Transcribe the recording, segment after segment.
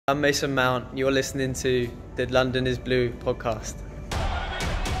I'm Mason Mount. You're listening to the London is Blue podcast.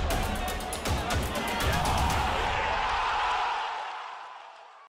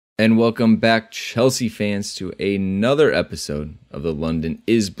 And welcome back, Chelsea fans, to another episode of the London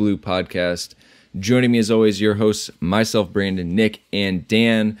is Blue podcast. Joining me as always, your hosts, myself, Brandon, Nick, and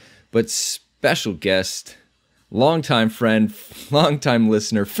Dan, but special guest, longtime friend, longtime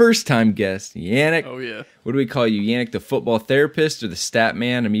listener, first-time guest, Yannick. Oh, yeah. What do we call you, Yannick, the football therapist or the stat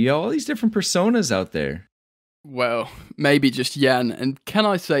man? I mean, you have all these different personas out there. Well, maybe just Yan. And can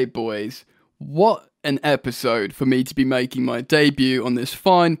I say, boys, what an episode for me to be making my debut on this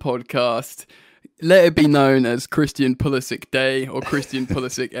fine podcast. Let it be known as Christian Pulisic Day or Christian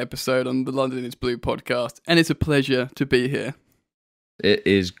Pulisic episode on the London is Blue podcast. And it's a pleasure to be here. It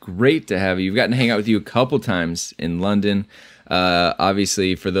is great to have you. We've gotten to hang out with you a couple times in London.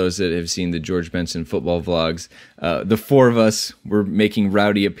 Obviously, for those that have seen the George Benson football vlogs, the four of us were making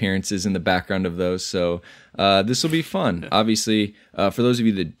rowdy appearances in the background of those. So this will be fun. Obviously, for those of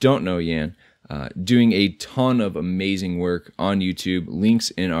you that don't know Yan, doing a ton of amazing work on YouTube.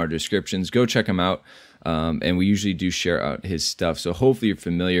 Links in our descriptions. Go check him out. And we usually do share out his stuff. So hopefully you're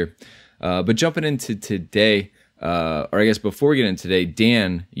familiar. But jumping into today, or I guess before we get into today,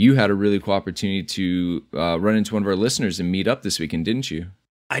 Dan, you had a really cool opportunity to run into one of our listeners and meet up this weekend, didn't you?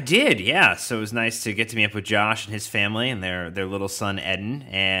 I did, yeah. So it was nice to get to meet up with Josh and his family and their little son, Eden,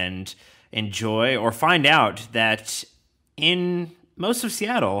 and enjoy or find out that in most of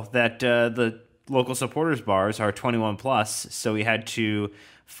Seattle that the local supporters bars are 21 plus, so we had to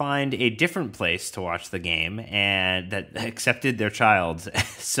find a different place to watch the game and that accepted their child.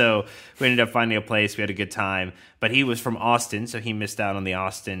 So we ended up finding a place. We had a good time, but he was from Austin, so he missed out on the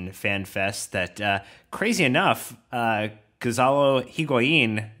Austin Fan Fest that, crazy enough, Gonzalo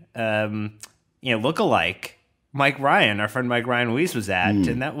Higuain, lookalike Mike Ryan, our friend Mike Ryan Weiss was at,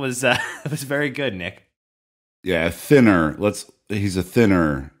 and that was it was very good, Nick. Yeah, he's a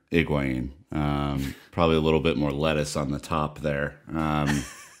thinner Higuain. Probably a little bit more lettuce on the top there.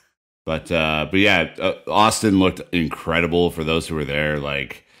 But yeah, Austin looked incredible for those who were there.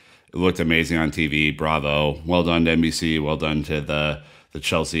 Like, it looked amazing on TV. Bravo. Well done to NBC. Well done to the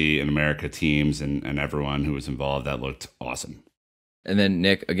Chelsea and America teams and everyone who was involved. That looked awesome. And then,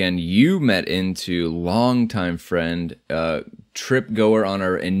 Nick, again, you met into longtime friend, trip goer on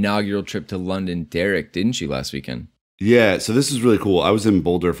our inaugural trip to London, Derek, didn't you, last weekend? Yeah, so this is really cool. I was in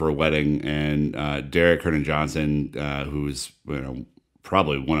Boulder for a wedding, and Derek Hernan-Johnson, who's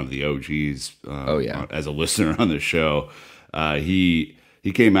probably one of the OGs as a listener on the show, he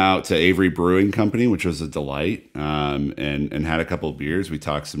came out to Avery Brewing Company, which was a delight, and had a couple of beers. We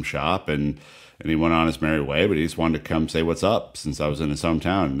talked some shop, and he went on his merry way, but he just wanted to come say what's up since I was in his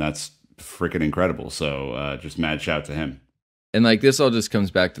hometown, and that's freaking incredible. So just mad shout to him. And like this all just comes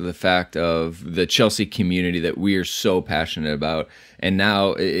back to the fact of the Chelsea community that we are so passionate about. And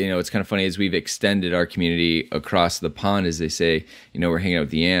now, it's kind of funny as we've extended our community across the pond, as they say, we're hanging out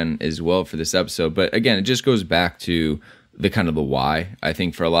with Yan as well for this episode. But again, it just goes back to the kind of the why. I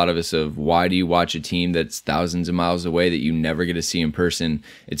think for a lot of us of why do you watch a team that's thousands of miles away that you never get to see in person?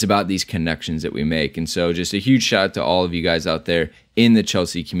 It's about these connections that we make. And so just a huge shout out to all of you guys out there in the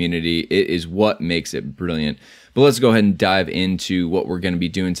Chelsea community. It is what makes it brilliant. But let's go ahead and dive into what we're going to be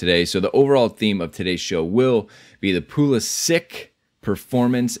doing today. So the overall theme of today's show will be the Pulisic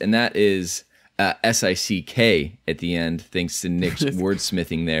performance, and that is S-I-C-K at the end, thanks to Nick's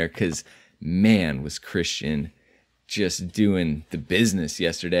wordsmithing there, because man, was Christian just doing the business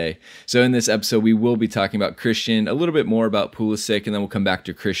yesterday. So in this episode, we will be talking about Christian, a little bit more about Pulisic, and then we'll come back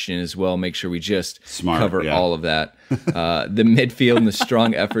to Christian as well, make sure we just cover all of that. The midfield and the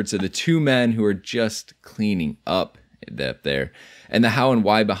strong efforts of the two men who are just cleaning up there, and the how and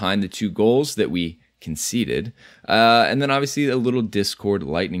why behind the two goals that we conceded. And then obviously a little Discord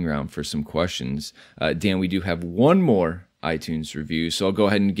lightning round for some questions. Dan, we do have one more iTunes review, so I'll go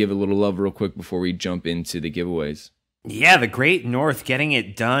ahead and give a little love real quick before we jump into the giveaways. Yeah, the Great North getting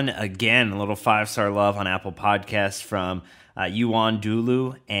it done again. A little 5-star love on Apple Podcasts from Yuan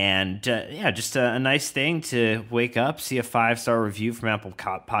Dulu. And just a nice thing to wake up, see a 5-star review from Apple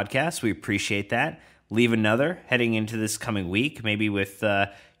Podcasts. We appreciate that. Leave another heading into this coming week, maybe with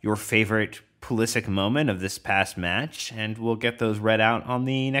your favorite Pulisic moment of this past match. And we'll get those read out on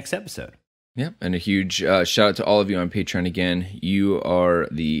the next episode. Yep, and a huge shout out to all of you on Patreon again. You are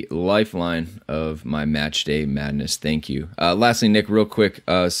the lifeline of my match day madness. Thank you. Lastly, Nick, real quick,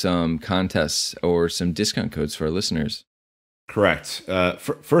 some contests or some discount codes for our listeners. Correct.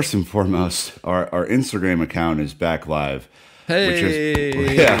 First and foremost, our Instagram account is back live.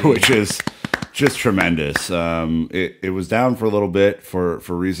 Hey! Which is just tremendous. It was down for a little bit for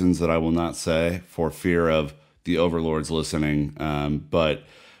reasons that I will not say, for fear of the overlords listening. But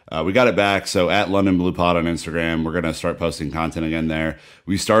we got it back. So at London Blue Pod on Instagram, we're going to start posting content again there.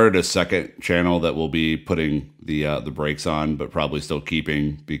 We started a second channel that we'll be putting the brakes on, but probably still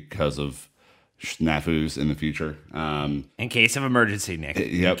keeping because of snafus in the future. In case of emergency, Nick.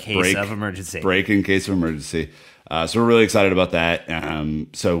 Yep, in case of emergency. Break in case of emergency. So we're really excited about that.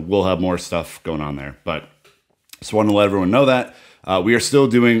 So we'll have more stuff going on there. But just wanted to let everyone know that. We are still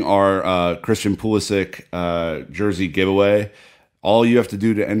doing our Christian Pulisic jersey giveaway. All you have to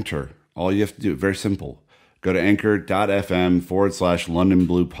do to enter, very simple. Go to anchor.fm/London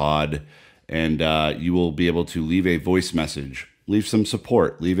Blue Pod, and you will be able to leave a voice message. Leave some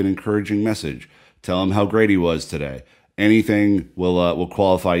support. Leave an encouraging message. Tell him how great he was today. Anything will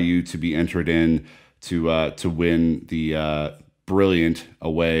qualify you to be entered in to win the brilliant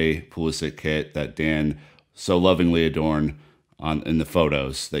away Pulisic kit that Dan so lovingly adorned in the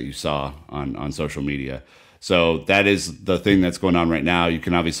photos that you saw on social media. So that is the thing that's going on right now. You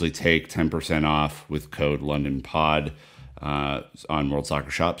can obviously take 10% off with code LondonPod on World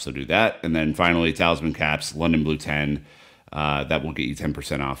Soccer Shop. So do that. And then finally, Talisman Caps, London Blue 10. That will get you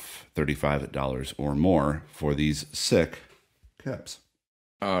 10% off, $35 or more for these sick caps.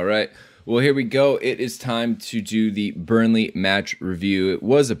 All right. Well, here we go. It is time to do the Burnley match review. It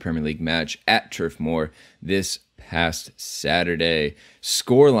was a Premier League match at Turf Moor this past Saturday.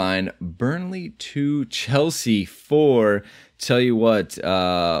 Scoreline, Burnley 2, Chelsea 4. Tell you what,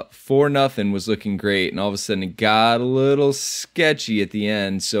 4-0 was looking great, and all of a sudden it got a little sketchy at the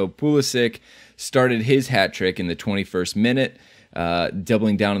end. So Pulisic started his hat trick in the 21st minute,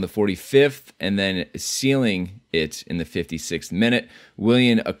 doubling down in the 45th, and then sealing it in the 56th minute.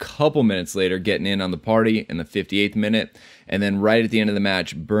 Willian, a couple minutes later, getting in on the party in the 58th minute. And then right at the end of the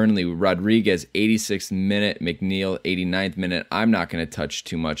match, Burnley, Rodriguez, 86th minute, McNeil, 89th minute. I'm not going to touch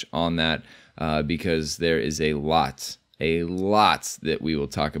too much on that because there is a lot that we will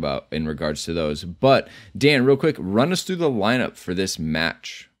talk about in regards to those. But Dan, real quick, run us through the lineup for this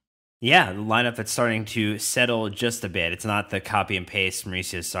match. Yeah, the lineup that's starting to settle just a bit. It's not the copy and paste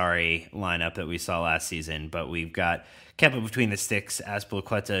Mauricio Sarri lineup that we saw last season, but we've got Kepa between the sticks,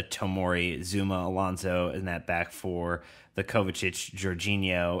 Azpilicueta, Tomori, Zuma, Alonso in that back four, the Kovacic,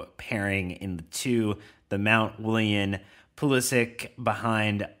 Jorginho pairing in the two, the Mount, Willian, Pulisic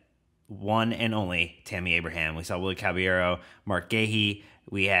behind one and only Tammy Abraham. We saw Willie Caballero, Mark Gahey.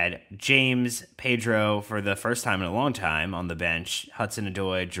 We had James, Pedro for the first time in a long time on the bench,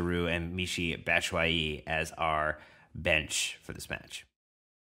 Hudson-Odoi, Giroud, and Michy Batshuayi as our bench for this match.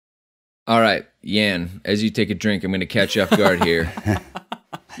 All right, Yan, as you take a drink, I'm going to catch you off guard here.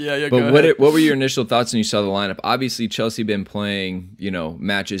 Yeah, but what were your initial thoughts when you saw the lineup? Obviously, Chelsea been playing,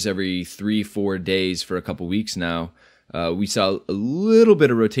 matches every 3-4 days for a couple weeks now. We saw a little bit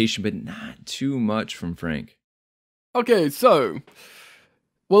of rotation, but not too much from Frank. Okay, so,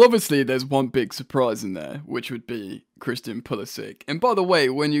 well, obviously there's one big surprise in there, which would be Christian Pulisic. And by the way,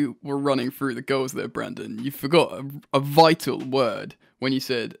 when you were running through the goals there, Brandon, you forgot a vital word when you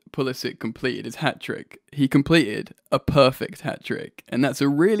said Pulisic completed his hat-trick. He completed a perfect hat-trick. And that's a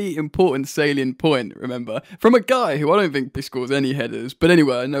really important salient point, remember, from a guy who I don't think scores any headers. But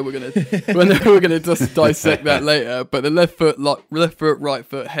anyway, I know we're gonna just dissect that later. But the left foot, right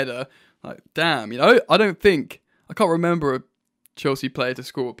foot header, damn, I can't remember a Chelsea player to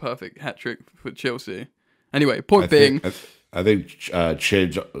score a perfect hat-trick for Chelsea. Anyway, point being... I think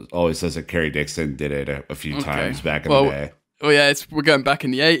Chidge always says that Kerry Dixon did it a few times back in the day. Oh yeah, we're going back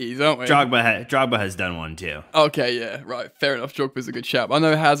in the 80s, aren't we? Drogba has done one too. Okay, yeah, right, fair enough. Drogba's a good shout. I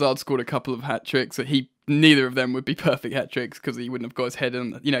know Hazard scored a couple of hat tricks. Neither of them would be perfect hat tricks because he wouldn't have got his head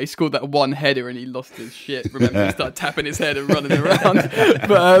in. He scored that one header and he lost his shit. Remember, he started tapping his head and running around.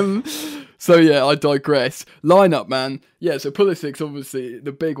 But so yeah, I digress. Lineup, man. Yeah, so Pulisic's obviously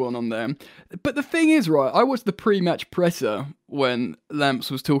the big one on there. But the thing is, right, I watched the pre-match presser when Lamps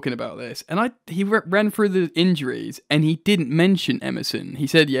was talking about this, and he ran through the injuries and he didn't mention Emerson. He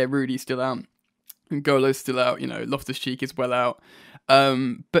said, yeah, Rudy's still out. And Golo's still out, Loftus-Cheek is well out.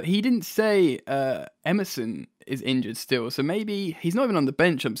 But he didn't say Emerson is injured still. So maybe he's not even on the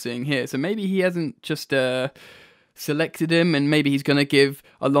bench I'm seeing here. So maybe he hasn't just selected him, and maybe he's going to give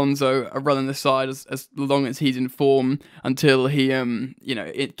Alonso a run on the side as long as he's in form until he,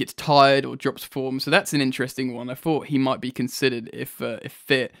 it gets tired or drops form. So that's an interesting one. I thought he might be considered if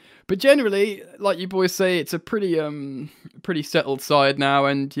fit. But generally, like you boys say, it's a pretty settled side now,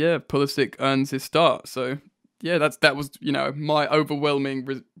 and yeah, Pulisic earns his start. So yeah, that was my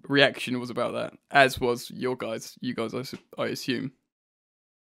overwhelming reaction was about that, as was you guys, I assume.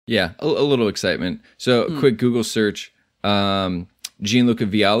 Yeah, a little excitement. So quick Google search. Gianluca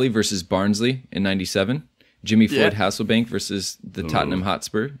Vialli versus Barnsley in 97. Jimmy Floyd Hasselbank versus the Tottenham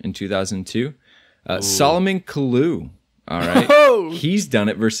Hotspur in 2002. Solomon Kalou. All right. He's done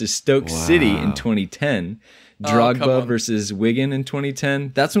it versus Stoke City in 2010. Drogba versus Wigan in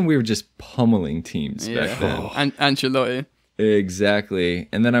 2010. That's when we were just pummeling teams back then. And Ancelotti. Exactly.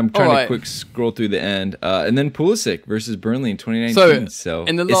 And then I'm trying to quick scroll through the end. And then Pulisic versus Burnley in 2019. So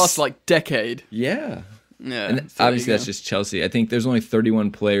in the last decade. Yeah. Yeah. And obviously that's just Chelsea. I think there's only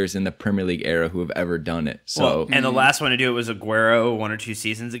 31 players in the Premier League era who have ever done it. So and the last one to do it was Aguero 1 or 2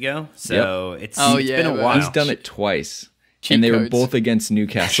 seasons ago. So it's been a while. He's done it twice. And they were both against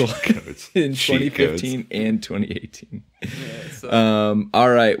Newcastle in 2015 and 2018. All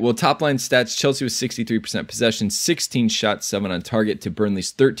right. Well, top line stats, Chelsea was 63% possession, 16 shots, 7 on target to Burnley's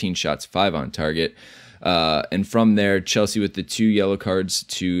 13 shots, 5 on target. And from there, Chelsea with the 2 yellow cards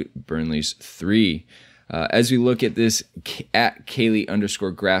to Burnley's 3. As we look at this at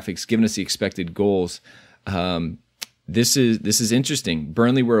Kaylee_graphics, giving us the expected goals, This is interesting.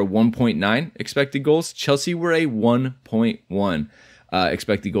 Burnley were a 1.9 expected goals. Chelsea were a 1.1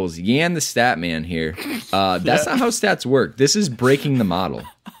 expected goals. Yan the stat man here. That's not how stats work. This is breaking the model.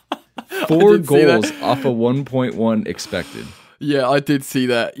 4 goals off a 1.1 expected. Yeah, I did see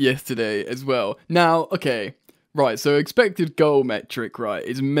that yesterday as well. Now, okay, right, so expected goal metric, right,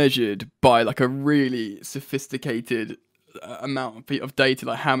 is measured by a really sophisticated amount of data,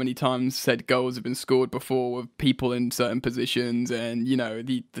 like how many times said goals have been scored before with people in certain positions, and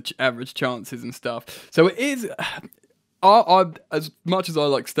the average chances and stuff. So it is. I as much as I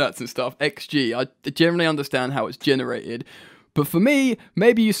like stats and stuff, XG, I generally understand how it's generated, but for me,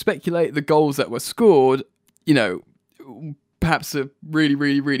 maybe you speculate the goals that were scored, perhaps a really,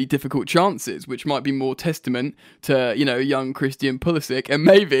 really, really difficult chances, which might be more testament to, young Christian Pulisic. And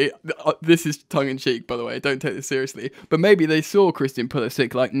maybe, this is tongue-in-cheek, by the way, don't take this seriously, but maybe they saw Christian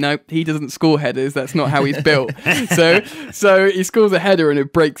Pulisic no, he doesn't score headers, that's not how he's built. So he scores a header and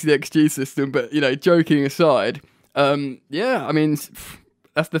it breaks the XG system, but, joking aside,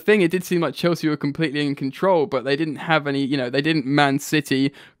 that's the thing. It did seem like Chelsea were completely in control, but they didn't have any, they didn't Man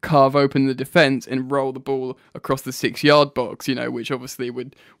City carve open the defence and roll the ball across the 6-yard box, which obviously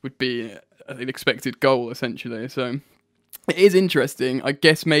would be an expected goal, essentially. So it is interesting, I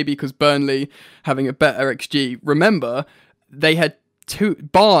guess, maybe because Burnley having a better XG. Remember, they had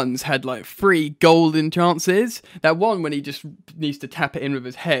Barnes had 3 golden chances. That one when he just needs to tap it in with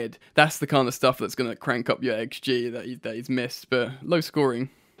his head, that's the kind of stuff that's going to crank up your XG that he's missed, but low scoring.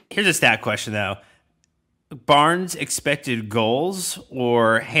 Here's a stat question, though. Barnes expected goals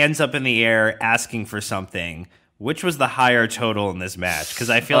or hands up in the air asking for something? Which was the higher total in this match? Because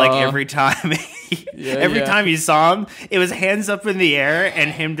I feel like every time time you saw him, it was hands up in the air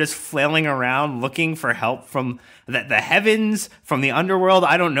and him just flailing around looking for help from the heavens, from the underworld.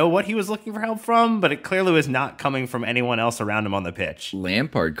 I don't know what he was looking for help from, but it clearly was not coming from anyone else around him on the pitch.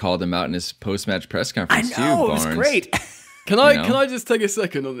 Lampard called him out in his post-match press conference I know, too, Barnes. It was great. Can I just take a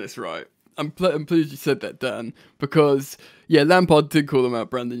second on this, right? I'm pleased you said that, Dan, because Lampard did call him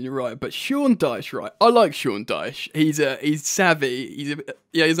out, Brandon. You're right, but Sean Dyche, right? I like Sean Dyche. He's savvy.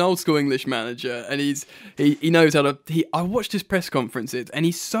 He's an old school English manager, and he knows how to. I watched his press conferences, and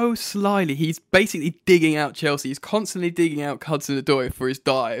he's so slyly. He's basically digging out Chelsea. He's constantly digging out Hudson-Odoi for his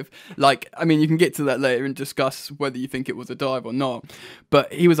dive. You can get to that later and discuss whether you think it was a dive or not.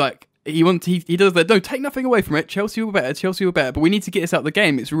 But he was like. He does that. No, take nothing away from it. Chelsea were better, but we need to get this out of the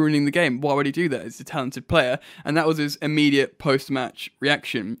game. It's ruining the game. Why would he do that? He's a talented player, and that was his immediate post-match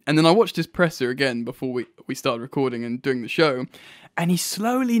reaction. And then I watched his presser again before we started recording and doing the show, and he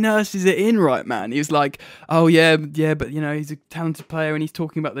slowly nurses it in, right, man? He was like, oh, yeah, but, he's a talented player, and he's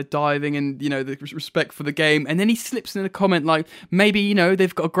talking about the diving and, the respect for the game. And then he slips in a comment like, maybe,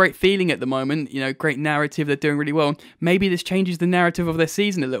 they've got a great feeling at the moment, great narrative, they're doing really well. Maybe this changes the narrative of their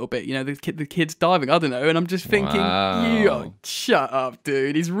season a little bit, the kid's diving, I don't know. And I'm just thinking, shut up,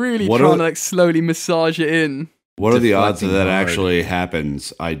 dude. He's really trying to, slowly massage it in. What are the odds that actually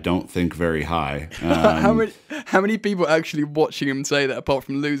happens? I don't think very high. How many people actually watching him say that, apart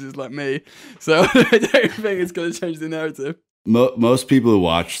from losers like me? So I don't think it's going to change the narrative. Most people who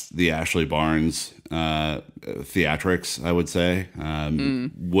watch the Ashley Barnes theatrics, I would say,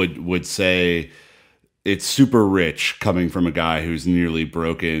 would say it's super rich coming from a guy who's nearly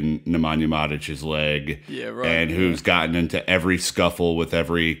broken Nemanja Matic's leg, and who's gotten into every scuffle with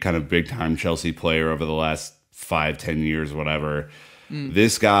every kind of big time Chelsea player over the last 5-10 years, whatever.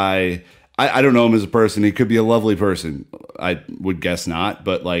 This guy, I don't know him as a person. He could be a lovely person. I would guess not,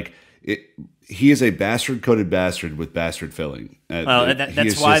 but he is a bastard-coated bastard with bastard filling. Well,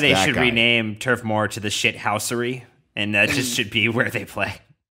 that's why they should rename Turf Moor to the Shit Housery, and that just should be where they play.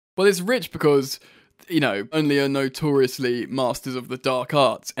 Well, it's rich because, only are notoriously masters of the dark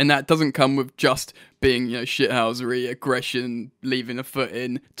arts, and that doesn't come with just being, shithousery, aggression, leaving a foot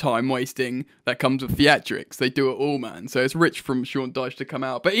in, time wasting. That comes with theatrics. They do it all, man. So it's rich from Sean Dyche to come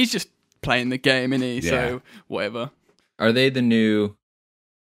out, but he's just playing the game, isn't he? Yeah. So whatever. Are they the new?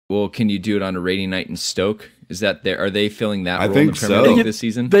 Well, can you do it on a rainy night in Stoke? Is that there? Are they filling that role in the Premier League this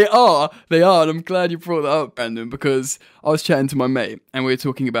season? They are, and I'm glad you brought that up, Brandon, because I was chatting to my mate, and we were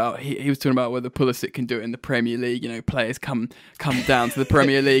talking about, he was talking about whether Pulisic can do it in the Premier League, players come down to the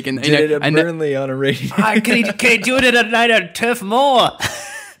Premier League. And did it at Burnley on a rainy night. Can he do it at a night at Turf Moor?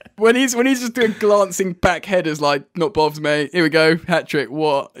 When he's just doing glancing back headers like, not bothers me, here we go, hat-trick,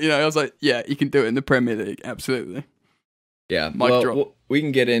 what? I was like, yeah, you can do it in the Premier League, absolutely. Yeah, well, we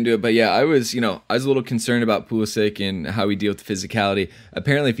can get into it, but yeah, I was a little concerned about Pulisic and how he deals with the physicality.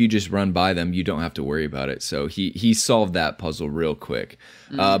 Apparently, if you just run by them, you don't have to worry about it. So he solved that puzzle real quick.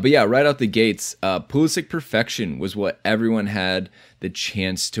 But yeah, right out the gates, Pulisic perfection was what everyone had the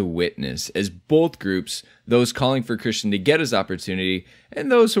chance to witness, as both groups, those calling for Christian to get his opportunity,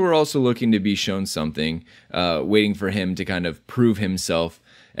 and those who were also looking to be shown something, waiting for him to kind of prove himself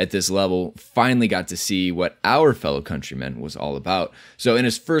at this level, finally got to see what our fellow countrymen was all about. So in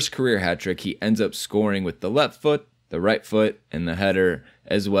his first career hat trick, he ends up scoring with the left foot, the right foot, and the header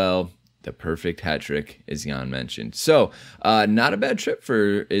as well. The perfect hat trick, as Jan mentioned. So not a bad trip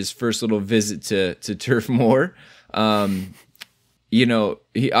for his first little visit to Turf Moor. He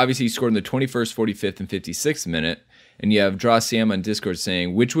obviously scored in the 21st, 45th, and 56th minute. And you have Draw Sam on Discord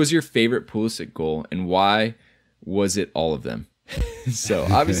saying, which was your favorite Pulisic goal and why was it all of them? So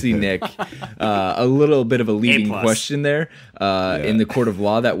obviously, Nick, a little bit of a leading question there. In the court of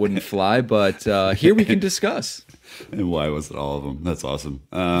law, that wouldn't fly, but here we can discuss. And why was it all of them? That's awesome.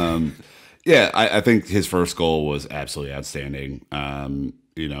 I think his first goal was absolutely outstanding.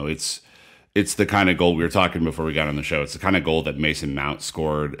 It's the kind of goal we were talking before we got on the show. It's the kind of goal that Mason Mount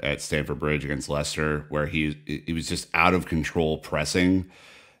scored at Stamford Bridge against Leicester, where he was just out of control pressing.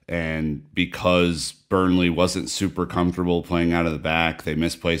 And because Burnley wasn't super comfortable playing out of the back, they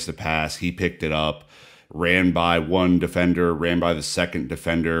misplaced a pass. He picked it up, ran by one defender, ran by the second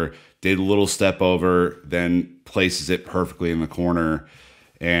defender, did a little step over, then places it perfectly in the corner.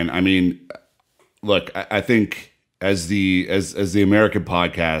 And I mean, look, I think as the American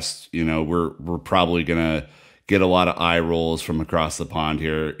podcast, we're probably gonna get a lot of eye rolls from across the pond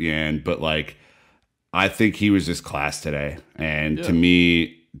here, but like, I think he was just class today, and to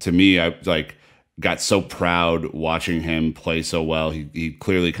me, I got so proud watching him play so well. He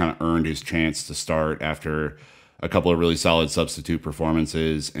clearly kind of earned his chance to start after a couple of really solid substitute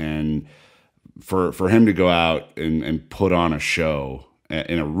performances, and for him to go out and put on a show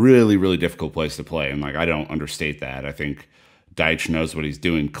in a really, really difficult place to play. And I don't understate that. I think Dyche knows what he's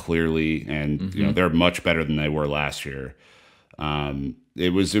doing clearly, and they're much better than they were last year.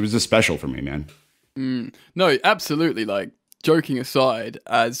 It was a special for me, man. No, absolutely. Joking aside,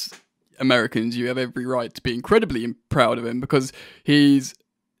 as Americans, you have every right to be incredibly proud of him, because he's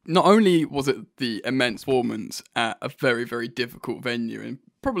not only was it the immense performance at a very, very difficult venue and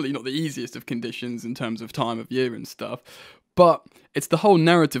probably not the easiest of conditions in terms of time of year and stuff, but it's the whole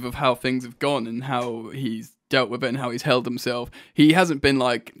narrative of how things have gone and how he's dealt with it and how he's held himself. He hasn't been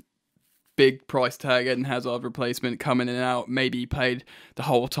big price tag Eden Hazard replacement coming in and out. Maybe he played the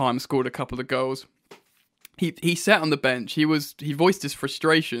whole time, scored a couple of goals. He sat on the bench. He voiced his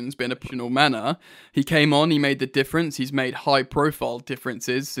frustrations, but in a professional manner. He came on. He made the difference. He's made high-profile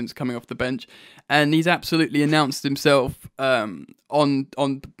differences since coming off the bench, and he's absolutely announced himself on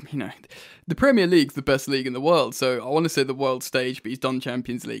the Premier League's the best league in the world. So I want to say the world stage, but he's done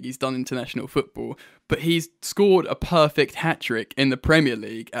Champions League. He's done international football, but he's scored a perfect hat trick in the Premier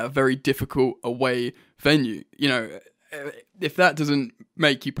League at a very difficult away venue. If that doesn't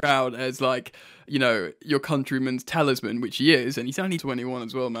make you proud as your countryman's talisman, which he is, and he's only 21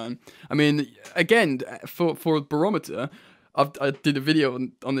 as well, man. I mean, again, for a barometer, I did a video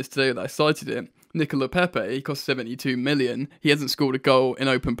on this today that I cited it. Nicola Pepe, he cost 72 million. He hasn't scored a goal in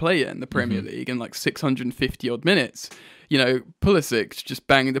open play yet in the Premier League in 650 odd minutes. Pulisic just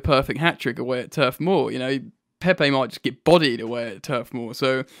banging the perfect hat trick away at Turf Moor. Pepe might just get bodied away at Turf Moor.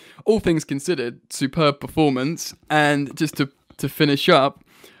 So, all things considered, superb performance. And just to finish up,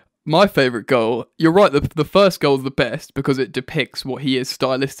 my favourite goal, you're right, the first goal is the best because it depicts what he is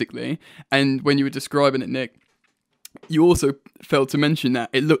stylistically. And when you were describing it, Nick, you also failed to mention that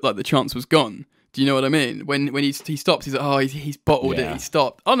it looked like the chance was gone Do you know what I mean? When he stops, he's like, oh, he's bottled it, he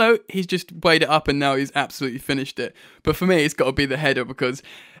stopped. Oh no, he's just weighed it up and now he's absolutely finished it. But for me, it's got to be the header because,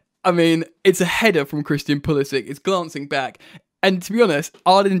 I mean, it's a header from Christian Pulisic. It's glancing back. And to be honest,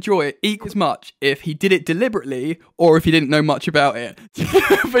 I'd enjoy it equally as much if he did it deliberately or if he didn't know much about it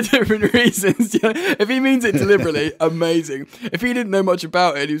for different reasons. If he means it deliberately, amazing. If he didn't know much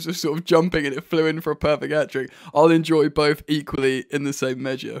about it, he was just sort of jumping and it flew in for a perfect hat trick. I'll enjoy both equally in the same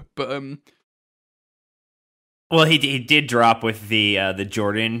measure. But well, he did drop with the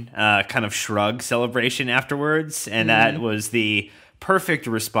Jordan kind of shrug celebration afterwards, and that was the perfect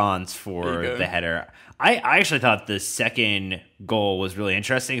response for the header. I actually thought the second goal was really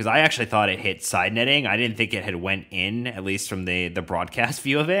interesting because I actually thought it hit side netting. I didn't think it had went in, at least from the broadcast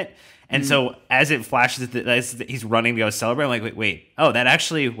view of it. And so as it flashes, as he's running to go celebrate, I'm like, wait, oh, that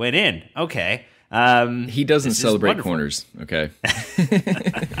actually went in. Okay. He doesn't celebrate corners, okay?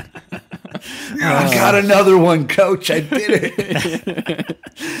 I got another one, Coach. I did it.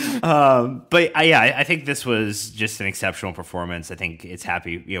 But I think this was just an exceptional performance. I think it's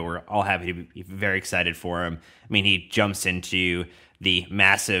happy. We're all happy to be very excited for him. I mean, he jumps into the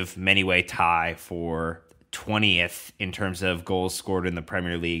massive many-way tie for 20th in terms of goals scored in the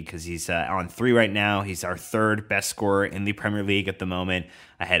Premier League because he's on 3 right now. He's our 3rd best scorer in the Premier League at the moment,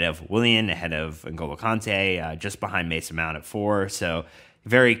 ahead of Willian, ahead of N'Golo Kante, just behind Mason Mount at 4. So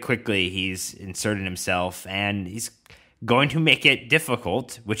very quickly he's inserted himself, and he's going to make it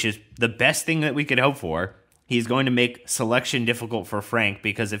difficult, which is the best thing that we could hope for. He's going to make selection difficult for Frank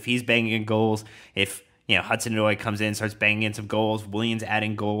because if he's banging in goals, if Hudson-Odoi comes in, starts banging in some goals, Willian's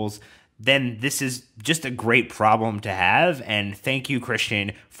adding goals, then this is just a great problem to have. And thank you,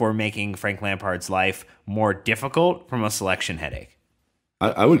 Christian, for making Frank Lampard's life more difficult from a selection headache.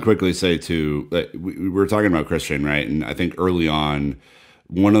 I would quickly say, too, that we were talking about Christian, right? And I think early on,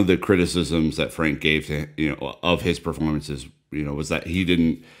 one of the criticisms that Frank gave to of his performances, was that he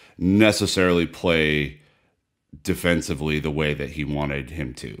didn't necessarily play defensively the way that he wanted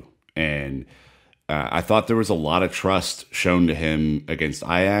him to. And I thought there was a lot of trust shown to him against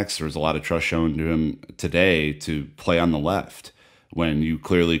Ajax. There was a lot of trust shown to him today to play on the left when you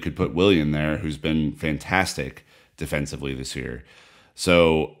clearly could put Willian there, who's been fantastic defensively this year.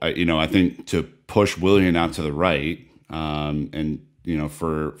 So, I think to push Willian out to the right and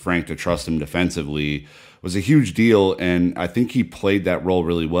for Frank to trust him defensively was a huge deal. And I think he played that role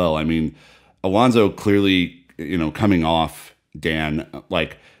really well. I mean, Alonso clearly, coming off, Dan,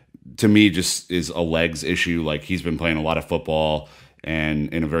 like, to me, just is a legs issue. Like, he's been playing a lot of football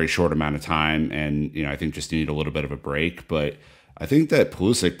and in a very short amount of time. And, I think just needed a little bit of a break. But I think that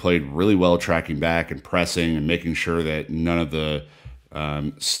Pulisic played really well tracking back and pressing and making sure that none of the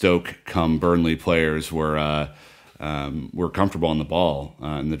Stoke come Burnley players were comfortable on the ball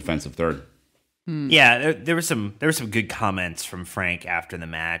in the defensive third. Yeah, there were some good comments from Frank after the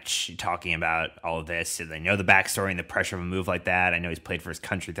match talking about all of this. And I know the backstory and the pressure of a move like that. I know he's played for his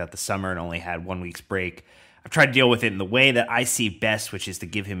country throughout the summer and only had 1 week's break. I've tried to deal with it in the way that I see best, which is to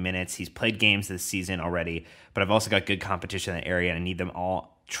give him minutes. He's played games this season already, but I've also got good competition in that area, and I need them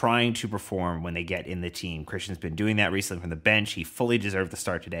all trying to perform when they get in the team. Christian's been doing that recently from the bench. He fully deserved the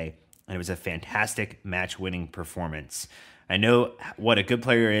start today, and it was a fantastic match-winning performance. I know what a good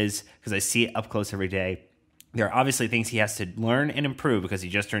player is because I see it up close every day. There are obviously things he has to learn and improve because he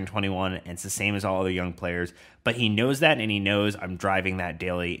just turned 21 and it's the same as all other young players, but he knows that and he knows I'm driving that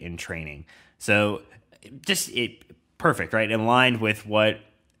daily in training. So perfect, right? In line with what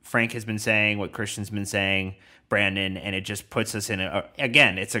Frank has been saying, what Christian's been saying, Brandon, and it just puts us in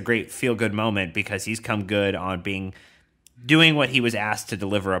again, it's a great feel-good moment because he's come good on doing what he was asked to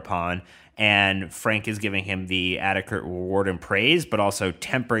deliver upon. And Frank is giving him the adequate reward and praise, but also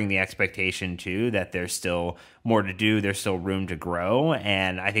tempering the expectation, too, that there's still more to do. There's still room to grow.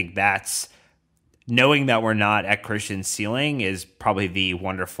 And I think that's knowing that we're not at Christian's ceiling is probably the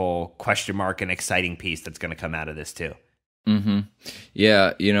wonderful question mark and exciting piece that's going to come out of this, too. Mm-hmm.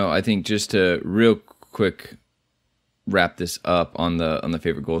 Yeah, I think just to real quick wrap this up on the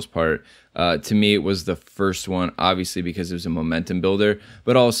favorite goals part. To me, it was the first one, obviously because it was a momentum builder,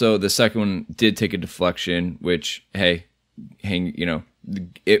 but also the second one did take a deflection, which it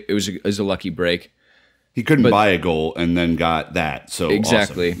was a lucky break. He couldn't buy a goal and then got that. So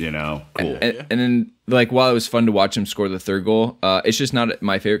exactly, awesome, cool. And then, while it was fun to watch him score the third goal, it's just not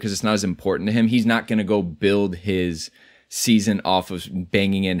my favorite because it's not as important to him. He's not going to go build his season off of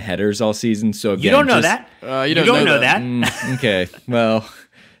banging in headers all season. So again, you don't know that. You don't know that. Okay, well,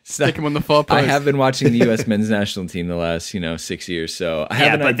 Stick him on the far post. I have been watching the U.S. men's national team the last 6 years, so I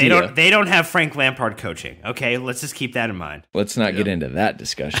have an idea. They don't have Frank Lampard coaching. Okay, let's just keep that in mind. Let's not get into that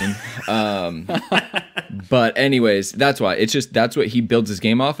discussion. But anyways, that's why that's what he builds his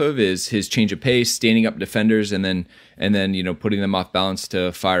game off of, is his change of pace, standing up defenders, and then putting them off balance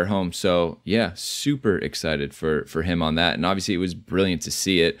to fire home. So yeah, super excited for him on that, and obviously it was brilliant to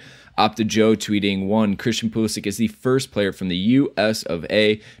see it. Opta Joe tweeting, Christian Pulisic is the first player from the US of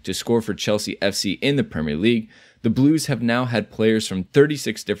A to score for Chelsea FC in the Premier League. The Blues have now had players from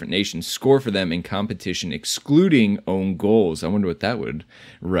 36 different nations score for them in competition, excluding own goals. I wonder what that would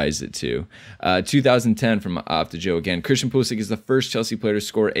rise it to. 2010 from Opta Joe again. Christian Pulisic is the first Chelsea player to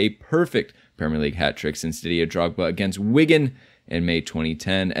score a perfect Premier League hat trick since Didier Drogba against Wigan in May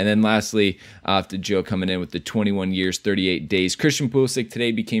 2010. And then lastly, Opta Joe coming in with the 21 years, 38 days. Christian Pulisic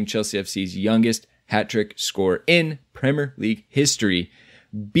today became Chelsea FC's youngest hat trick scorer in Premier League history,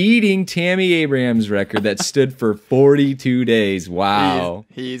 beating Tammy Abraham's record that stood for 42 days. Wow.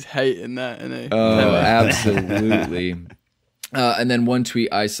 He's hating that, isn't he? Oh, absolutely. And then one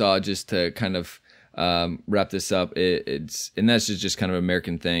tweet I saw, just to kind of wrap this up, and that's just kind of an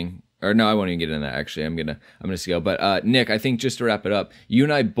American thing. Or no, I won't even get into that. Actually, I'm gonna go. But Nick, I think just to wrap it up, you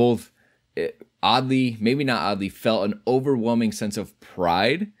and I both oddly, maybe not oddly, felt an overwhelming sense of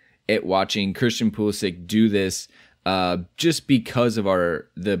pride at watching Christian Pulisic do this. Just because of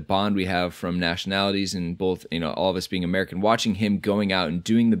the bond we have from nationalities, and both, all of us being American, watching him going out and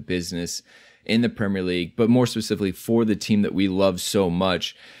doing the business in the Premier League, but more specifically for the team that we love so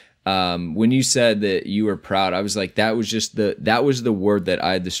much. When you said that you were proud, I was like, that was the word that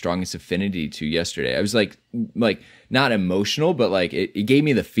I had the strongest affinity to yesterday. I was like not emotional, but like it gave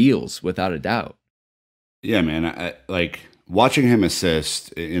me the feels without a doubt. Yeah, man. I like watching him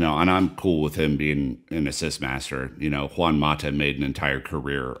assist, and I'm cool with him being an assist master. Juan Mata made an entire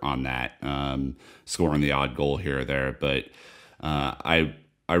career on that, scoring the odd goal here or there. But I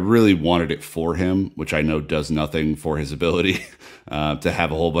really wanted it for him, which I know does nothing for his ability to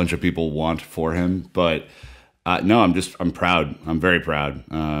have a whole bunch of people want for him. But no, I'm proud. I'm very proud.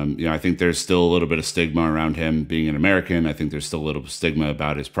 I think there's still a little bit of stigma around him being an American. I think there's still a little stigma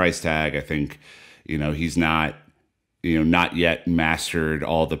about his price tag. I think, he's not yet mastered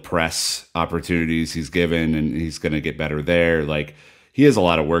all the press opportunities he's given, and he's going to get better there. Like, he has a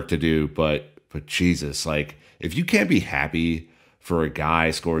lot of work to do, but Jesus, like, if you can't be happy for a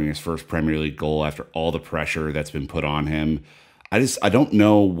guy scoring his first Premier League goal after all the pressure that's been put on him, I don't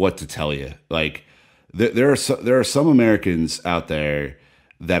know what to tell you. Like, there are some Americans out there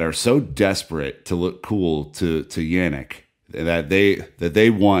that are so desperate to look cool to Yannick that they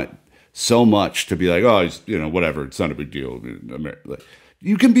want so much to be like, oh, he's, whatever, it's not a big deal.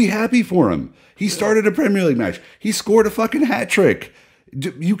 You can be happy for him. He started a Premier League match. He scored a fucking hat trick.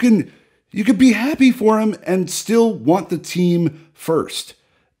 You can be happy for him and still want the team first.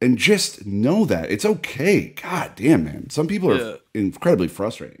 And just know that. It's okay. God damn, man. Some people are incredibly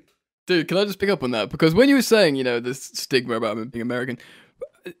frustrating. Dude, can I just pick up on that? Because when you were saying, this stigma about him being American,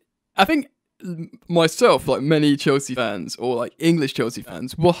 I think myself, like many Chelsea fans or like English Chelsea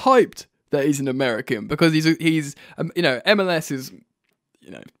fans, were hyped that he's an American because he's MLS is,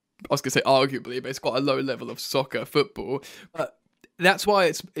 I was going to say arguably, but it's quite a low level of soccer football. That's why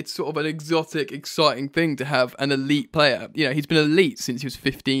it's sort of an exotic, exciting thing to have an elite player. He's been elite since he was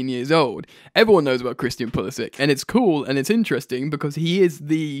 15 years old. Everyone knows about Christian Pulisic, and it's cool and it's interesting because he is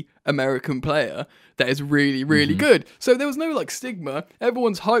the American player that is really, really good. So there was no like stigma.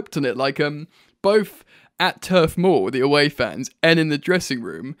 Everyone's hyped on it. Like both at Turf Moor, the away fans, and in the dressing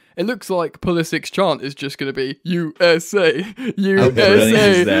room, it looks like Pulisic's chant is just going to be USA,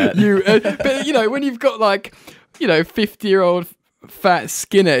 USA, USA. But when you've got like 50-year-old fat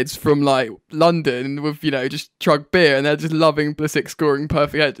skinheads from like London with just chug beer and they're just loving Pulisic scoring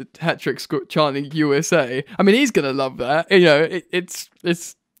perfect hat trick, chanting USA. I mean, he's gonna love that.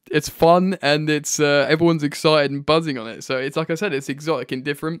 It's fun and it's everyone's excited and buzzing on it. So it's like I said, it's exotic and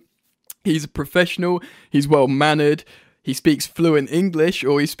different. He's a professional. He's well mannered. He speaks fluent English,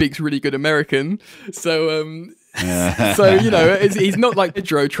 or he speaks really good American. So he's not like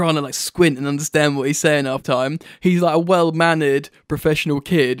Pedro trying to like squint and understand what he's saying half time. He's like a well-mannered professional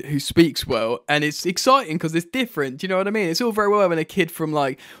kid who speaks well, and it's exciting because it's different. Do you know what I mean? It's all very well having a kid from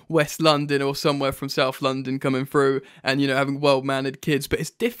like West London or somewhere from South London coming through and having well-mannered kids, but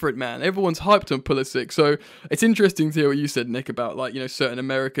it's different, man. Everyone's hyped on Pulisic, so it's interesting to hear what you said, Nick, about like certain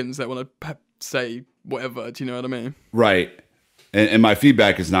Americans that want to say whatever. Do you know what I mean? Right. And my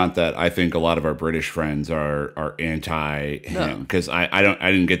feedback is not that I think a lot of our British friends are anti him, because I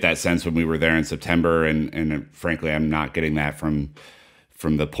didn't get that sense when we were there in September, and frankly I'm not getting that from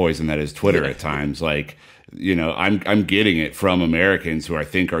from the poison that is Twitter at times. Like, I'm getting it from Americans who I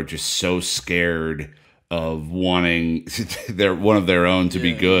think are just so scared of wanting one of their own to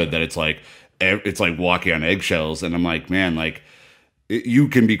be good that it's like walking on eggshells. And I'm like, man, like, you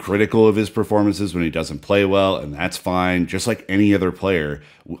can be critical of his performances when he doesn't play well, and that's fine, just like any other player.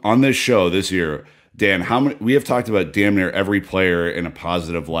 On this show this year, Dan, we have talked about damn near every player in a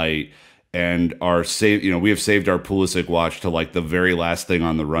positive light, and we have saved our Pulisic watch to like the very last thing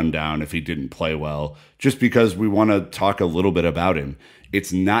on the rundown if he didn't play well, just because we want to talk a little bit about him.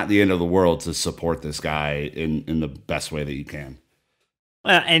 It's not the end of the world to support this guy in the best way that you can.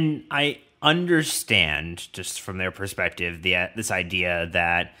 Well, and I understand just from their perspective this idea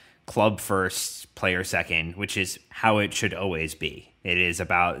that club first, player second, which is how it should always be. It is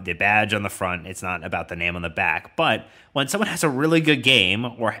about the badge on the front. It's not about the name on the back. But when someone has a really good game,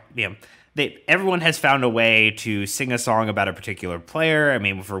 or everyone has found a way to sing a song about a particular player. I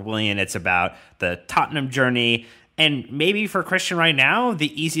mean, for Willian, it's about the Tottenham journey. And maybe for Christian right now,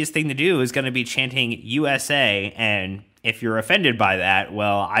 the easiest thing to do is going to be chanting USA. And if you're offended by that,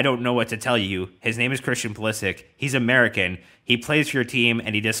 well, I don't know what to tell you. His name is Christian Pulisic. He's American. He plays for your team,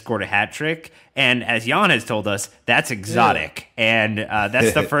 and he just scored a hat trick. And as Jan has told us, that's exotic. Yeah. And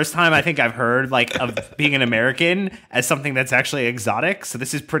that's the first time I think I've heard of being an American as something that's actually exotic. So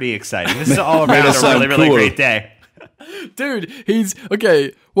this is pretty exciting. This is all around a really, really great day. Dude, he's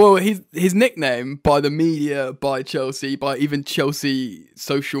okay. Well, his nickname by the media, by Chelsea, by even Chelsea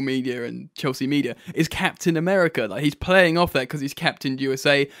social media and Chelsea media is Captain America. Like, he's playing off that because he's Captain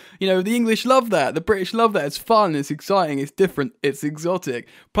USA. The English love that. The British love that. It's fun. It's exciting. It's different. It's exotic.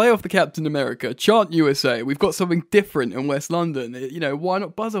 Play off the Captain America. Chant USA. We've got something different in West London. Why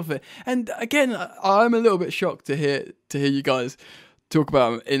not buzz off it? And again, I'm a little bit shocked to hear you guys talk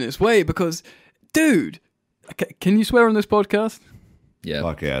about him in this way because, dude. Can you swear on this podcast? Yeah.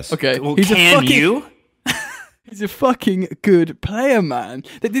 Fuck yes. Okay. Well, you? He's a fucking good player, man.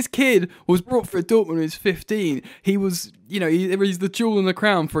 That this kid was brought for Dortmund when he was 15. He was, he's the jewel in the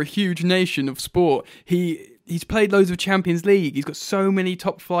crown for a huge nation of sport. He's played loads of Champions League. He's got so many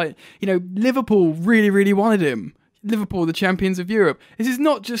top flight. Liverpool really, really wanted him. Liverpool, the champions of Europe. This is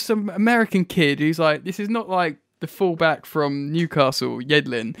not just some American kid who's like, this is not like the fullback from Newcastle,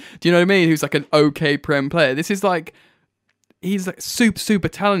 Yedlin. Do you know what I mean? Who's like an okay Prem player. This is like, he's like super, super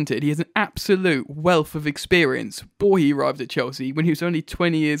talented. He has an absolute wealth of experience. Boy, he arrived at Chelsea when he was only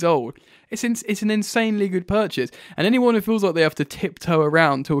 20 years old. It's an insanely good purchase. And anyone who feels like they have to tiptoe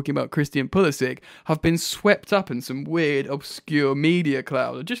around talking about Christian Pulisic have been swept up in some weird, obscure media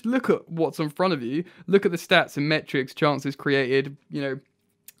cloud. Just look at what's in front of you. Look at the stats and metrics, chances created,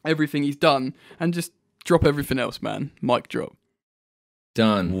 everything he's done, and just drop everything else, man. Mic drop.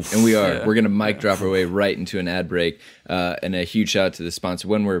 Done. Oof. And we're going to mic drop our way right into an ad break. And a huge shout out to the sponsor.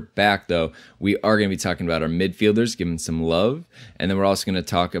 When we're back, though, we are going to be talking about our midfielders, giving some love. And then we're also going to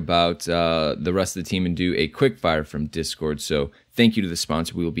talk about the rest of the team and do a quick fire from Discord. So thank you to the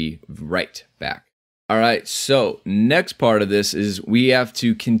sponsor. We will be right back. All right. So next part of this is we have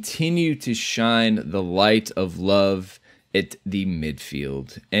to continue to shine the light of love at the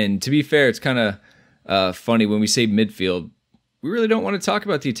midfield. And to be fair, it's kind of funny when we say midfield, we really don't want to talk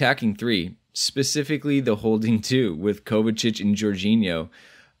about the attacking three, specifically the holding two with Kovacic and Jorginho.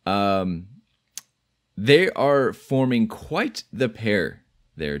 They are forming quite the pair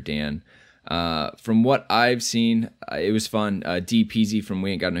there, Dan. From what I've seen, it was fun. D Peasy from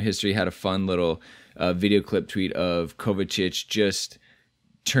We Ain't Got No History had a fun little video clip tweet of Kovacic just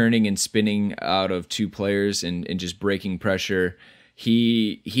turning and spinning out of two players and just breaking pressure.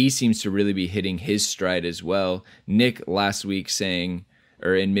 He seems to really be hitting his stride as well. Nick last week in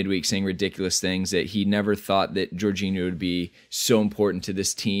midweek saying ridiculous things that he never thought that Jorginho would be so important to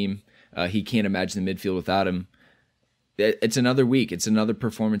this team. He can't imagine the midfield without him. It's another week. It's another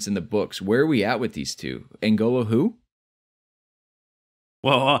performance in the books. Where are we at with these two? N'Golo who?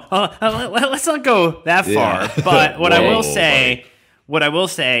 Well, let's not go that far. But what I will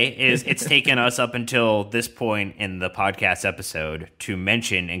say is it's taken us up until this point in the podcast episode to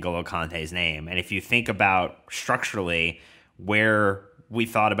mention N'Golo Kante's name. And if you think about structurally where we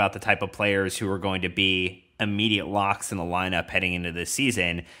thought about the type of players who were going to be immediate locks in the lineup heading into this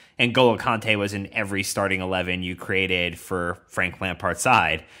season, N'Golo Kante was in every starting 11 you created for Frank Lampard's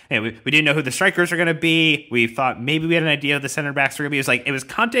side. And we didn't know who the strikers were going to be. We thought maybe we had an idea of the center backs were going to be. It was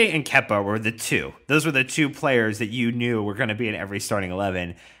Kante and Kepa were the two. Those were the two players that you knew were going to be in every starting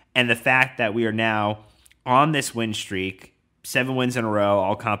 11. And the fact that we are now on this win streak, 7 wins in a row,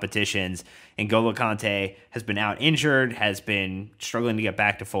 all competitions. And N'Golo Kante has been out injured, has been struggling to get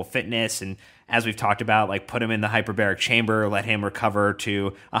back to full fitness. And as we've talked about, like put him in the hyperbaric chamber, let him recover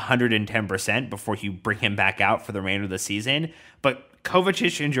to 110% before you bring him back out for the remainder of the season. But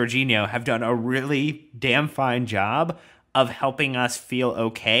Kovacic and Jorginho have done a really damn fine job of helping us feel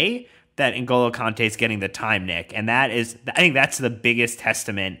okay that N'Golo Kante is getting the time, Nick. And I think that's the biggest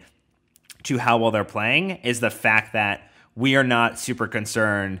testament to how well they're playing, is the fact that we are not super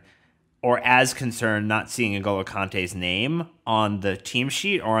concerned or as concerned not seeing N'Golo Kante's name on the team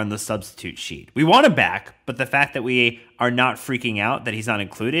sheet or on the substitute sheet. We want him back, but the fact that we are not freaking out that he's not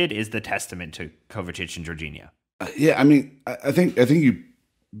included is the testament to Kovacic and Jorginho. Yeah, I mean, I think you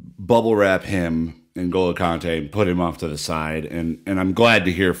bubble wrap him and N'Golo Kante and put him off to the side, and I'm glad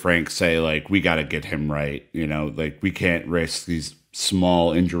to hear Frank say, like, we got to get him right. You know, like, we can't risk these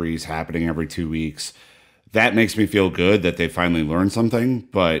small injuries happening every 2 weeks. That makes me feel good that they finally learned something.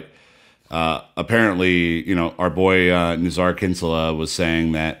 But apparently, you know, our boy Nazar Kinsella was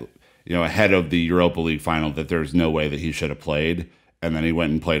saying that, you know, ahead of the Europa League final, that there's no way that he should have played. And then he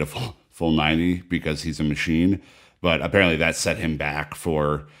went and played a full 90 because he's a machine. But apparently that set him back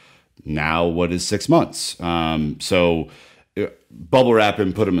for now what is 6 months. So bubble wrap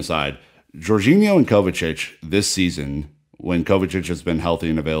him, put him aside. Jorginho and Kovacic this season, when Kovacic has been healthy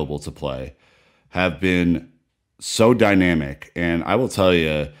and available to play, have been so dynamic. And I will tell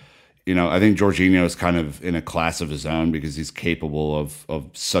you, you know, I think Jorginho is kind of in a class of his own because he's capable of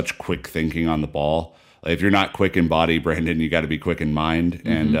such quick thinking on the ball. Like, if you're not quick in body, Brandon, you got to be quick in mind.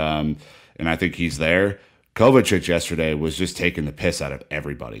 Mm-hmm. And I think he's there. Kovacic yesterday was just taking the piss out of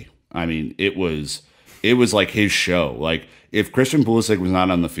everybody. I mean, it was like his show. Like, if Christian Pulisic was not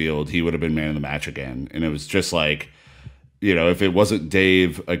on the field, he would have been man of the match again. And it was just like, you know, if it wasn't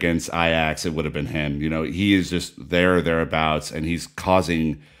Dave against Ajax, it would have been him. You know, he is just there or thereabouts, and he's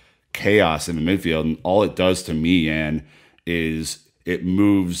causing chaos in the midfield. And all it does to me, Ann, is it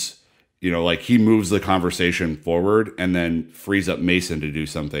moves, you know, like he moves the conversation forward and then frees up Mason to do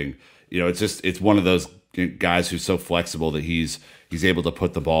something. You know, it's one of those guys who's so flexible that he's able to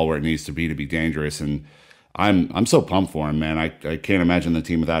put the ball where it needs to be dangerous. And I'm so pumped for him, man. I can't imagine the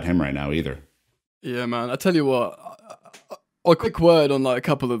team without him right now either. Yeah, man. I tell you what, a quick word on like a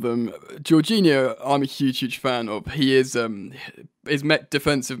couple of them. Jorginho, I'm a huge fan of. He is his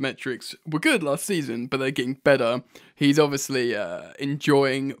defensive metrics were good last season, but they're getting better. He's obviously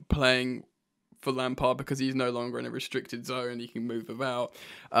enjoying playing for Lampard because he's no longer in a restricted zone. He can move about.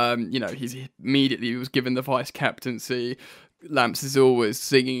 You know, he was given the vice captaincy. Lamps is always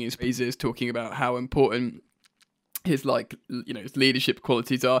singing his praises, talking about how important his, like, you know, his leadership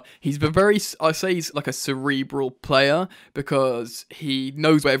qualities are. He's I say he's like a cerebral player because he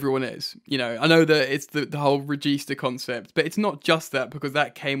knows where everyone is. You know, I know that it's the whole regista concept, but it's not just that, because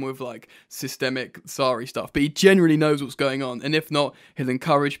that came with like systemic Sarri stuff, but he generally knows what's going on. And if not, he'll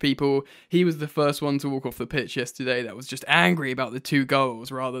encourage people. He was the first one to walk off the pitch yesterday that was just angry about the 2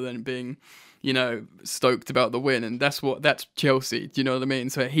 goals rather than being, you know, stoked about the win. And that's Chelsea. Do you know what I mean?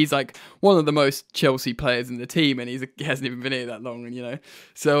 So he's like one of the most Chelsea players in the team, and he hasn't even been here that long, and you know.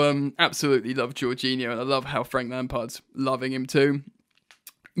 So absolutely love Jorginho, and I love how Frank Lampard's loving him too.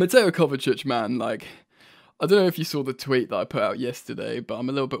 Mateo Kovacic, man, like, I don't know if you saw the tweet that I put out yesterday, but I'm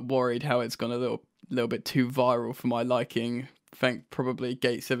a little bit worried how it's gone a little bit too viral for my liking. Thank probably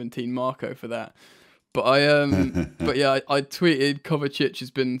Gate 17 Marco for that. But I tweeted Kovacic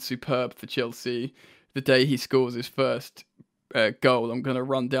has been superb for Chelsea. The day he scores his first goal, I'm going to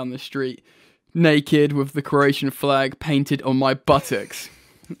run down the street naked with the Croatian flag painted on my buttocks.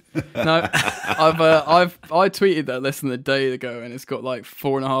 No, I tweeted that less than a day ago, and it's got like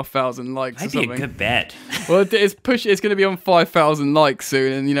 4,500 likes. Might be a good bet. Well, it's going to be on 5,000 likes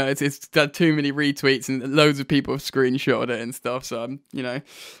soon, and you know it's had too many retweets, and loads of people have screenshotted it and stuff. So I'm, you know,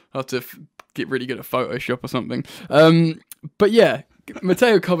 I have to get really good at Photoshop or something. But yeah,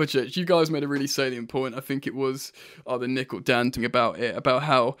 Mateo Kovacic, you guys made a really salient point. I think it was either Nick or Dan talking about it, about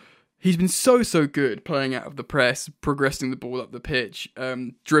how he's been so good playing out of the press, progressing the ball up the pitch,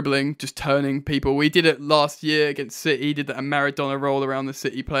 dribbling, just turning people. We did it last year against City. He did that Maradona roll around the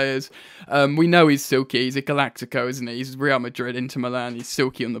City players. We know he's silky. He's a Galactico, isn't he? He's Real Madrid, Inter Milan. He's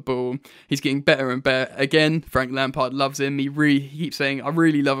silky on the ball. He's getting better and better. Again, Frank Lampard loves him. He keeps saying, I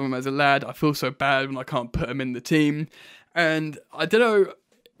really love him as a lad. I feel so bad when I can't put him in the team. And I don't know,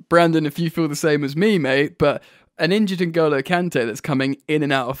 Brandon, if you feel the same as me, mate, but an injured N'Golo Kante that's coming in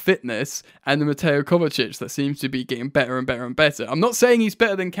and out of fitness, and the Mateo Kovacic that seems to be getting better and better and better. I'm not saying he's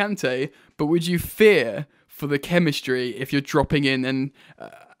better than Kante, but would you fear for the chemistry if you're dropping in and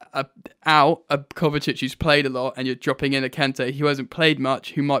out a Kovacic who's played a lot, and you're dropping in a Kante who hasn't played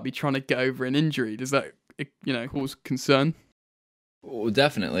much, who might be trying to get over an injury. Does that, cause concern? Well,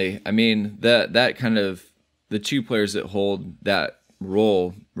 definitely. I mean, that kind of, the two players that hold that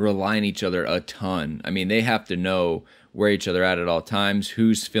role rely on each other a ton. I mean, they have to know where each other at all times,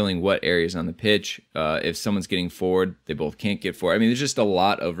 who's filling what areas on the pitch. If someone's getting forward, they both can't get forward. I mean, there's just a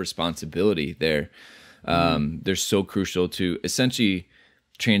lot of responsibility there. They're so crucial to essentially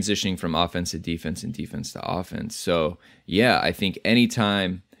transitioning from offense to defense and defense to offense. So yeah, I think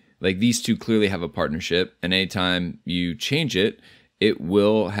anytime, like, these two clearly have a partnership, and anytime you change it, it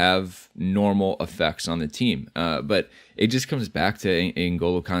will have normal effects on the team. But it just comes back to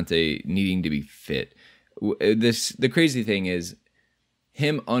N'Golo Kante needing to be fit. The crazy thing is,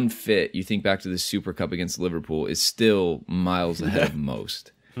 him unfit, you think back to the Super Cup against Liverpool, is still miles ahead of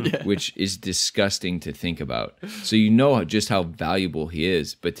most, which is disgusting to think about. So you know just how valuable he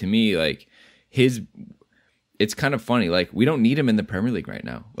is. But to me, like, it's kind of funny. Like, we don't need him in the Premier League right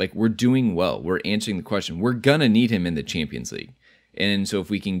now. Like, we're doing well. We're answering the question. We're going to need him in the Champions League. And so if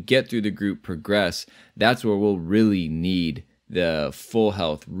we can get through the group, progress, that's where we'll really need the full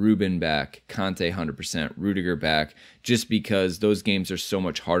health, Ruben back, Kante 100%, Rudiger back, just because those games are so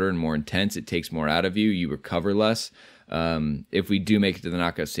much harder and more intense. It takes more out of you. You recover less. If we do make it to the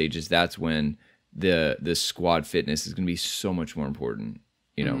knockout stages, that's when the squad fitness is going to be so much more important,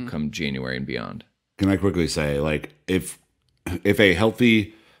 come January and beyond. Can I quickly say, like, if a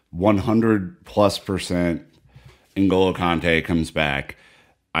healthy 100+% N'Golo Kante comes back,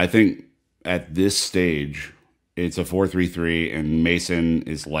 I think at this stage it's a 4-3-3, and Mason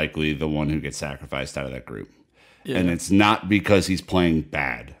is likely the one who gets sacrificed out of that group. Yeah. And it's not because he's playing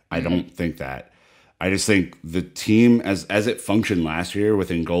bad. I don't think that. I just think the team, as it functioned last year, with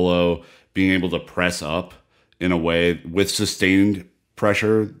N'Golo being able to press up in a way with sustained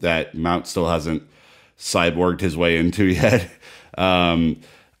pressure that Mount still hasn't cyborged his way into yet.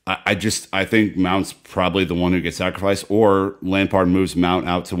 I think Mount's probably the one who gets sacrificed, or Lampard moves Mount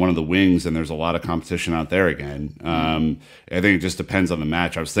out to one of the wings and there's a lot of competition out there again. I think it just depends on the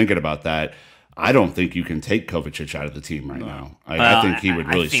match. I was thinking about that. I don't think you can take Kovacic out of the team right now. I think he would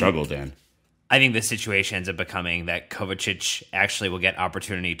really struggle, Dan. I think the situation ends up becoming that Kovacic actually will get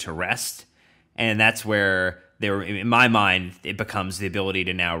opportunity to rest. And that's where, in my mind, it becomes the ability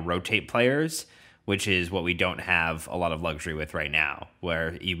to now rotate players, which is what we don't have a lot of luxury with right now,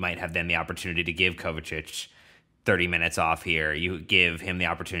 where you might have then the opportunity to give Kovacic 30 minutes off here. You give him the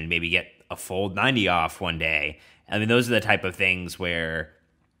opportunity to maybe get a full 90 off one day. I mean, those are the type of things where,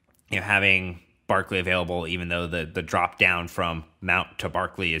 having Barkley available, even though the drop down from Mount to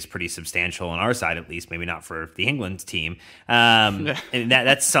Barkley is pretty substantial on our side, at least, maybe not for the England team. And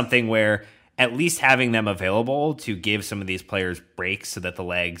that's something where at least having them available to give some of these players breaks so that the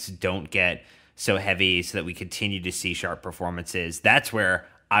legs don't get so heavy, so that we continue to see sharp performances. That's where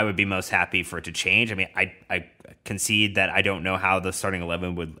I would be most happy for it to change. I mean, I concede that I don't know how the starting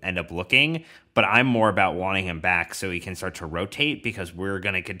 11 would end up looking, but I'm more about wanting him back so he can start to rotate, because we're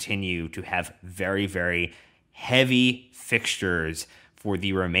going to continue to have very, very heavy fixtures for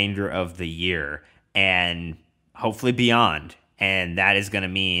the remainder of the year and hopefully beyond. And that is going to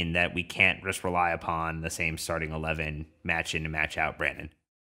mean that we can't just rely upon the same starting 11 match in and match out, Brandon.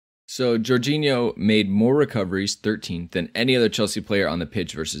 So Jorginho made more recoveries, 13, than any other Chelsea player on the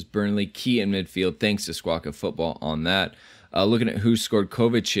pitch versus Burnley. Key in midfield, thanks to Squawk of Football on that. Looking at who scored,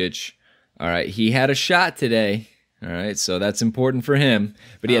 Kovacic. All right, he had a shot today. All right, so that's important for him.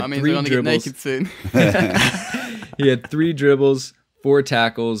 But he had 3 dribbles. Get naked soon. He had 3 dribbles, 4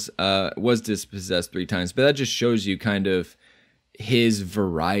 tackles, was dispossessed 3 times. But that just shows you kind of his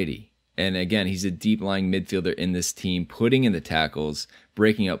variety. And again, he's a deep-lying midfielder in this team, putting in the tackles,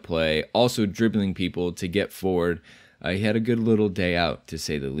 breaking up play, also dribbling people to get forward. He had a good little day out, to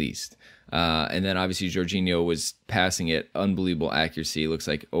say the least. And then obviously Jorginho was passing at unbelievable accuracy. It looks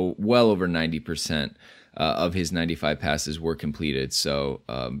like well over 90% of his 95 passes were completed. So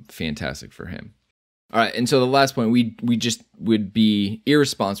fantastic for him. All right, and so the last point, we just would be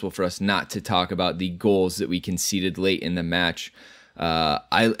irresponsible for us not to talk about the goals that we conceded late in the match.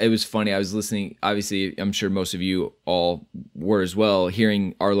 It was funny. I was listening. Obviously, I'm sure most of you all were as well,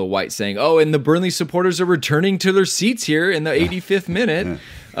 hearing Arlo White saying, "Oh, and the Burnley supporters are returning to their seats here in the 85th minute.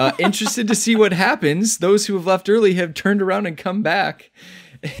 Interested to see what happens. Those who have left early have turned around and come back."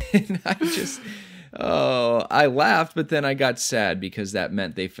 And I laughed, but then I got sad because that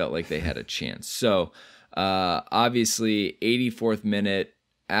meant they felt like they had a chance. So, obviously, 84th minute,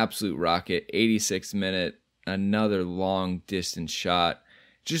 absolute rocket. 86th minute, another long distance shot.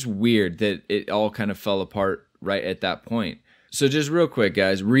 Just weird that it all kind of fell apart right at that point. So just real quick,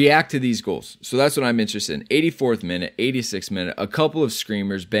 guys, react to these goals. So that's what I'm interested in. 84th minute, 86th minute, a couple of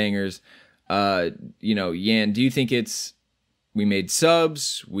screamers, bangers. Yan, do you think it's we made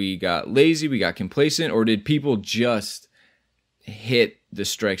subs, we got lazy, we got complacent, or did people just hit the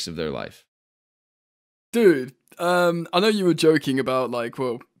strikes of their life? Dude, I know you were joking about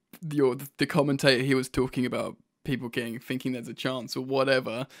the commentator, he was talking about people thinking there's a chance or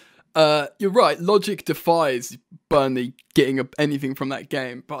whatever. You're right, logic defies Burnley getting anything from that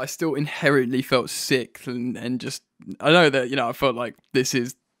game, but I still inherently felt sick and just, I know that, I felt like this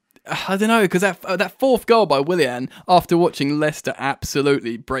is, I don't know, because that fourth goal by Willian, after watching Leicester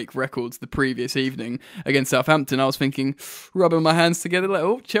absolutely break records the previous evening against Southampton, I was thinking, rubbing my hands together, like,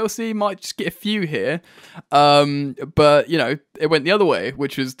 oh, Chelsea might just get a few here. But, it went the other way,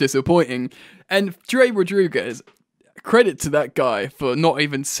 which was disappointing. And Dre Rodriguez, credit to that guy for not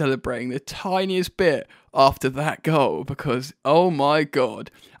even celebrating the tiniest bit after that goal, because, oh my God.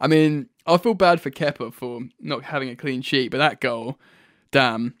 I mean, I feel bad for Kepa for not having a clean sheet, but that goal,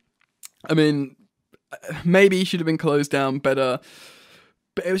 damn. I mean, maybe he should have been closed down better,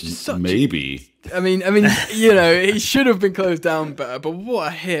 but it was just such... Maybe. I mean, he should have been closed down better, but what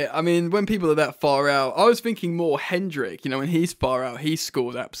a hit. I mean, when people are that far out, I was thinking more Hendrick, when he's far out, he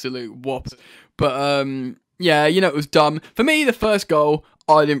scored absolute whops. But, it was dumb. For me, the first goal,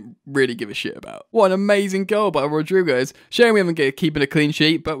 I didn't really give a shit about. What an amazing goal by Rodriguez. Shame we haven't keeping a clean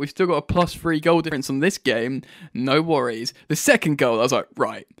sheet, but we've still got a +3 goal difference on this game. No worries. The second goal, I was like,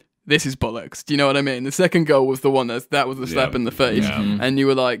 right, this is bollocks. Do you know what I mean? The second goal was the one that was the slap in the face. Yeah. And you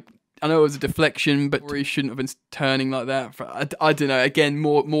were like, I know it was a deflection, but he shouldn't have been turning like that. I don't know. Again,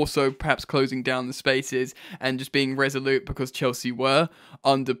 more so perhaps closing down the spaces and just being resolute because Chelsea were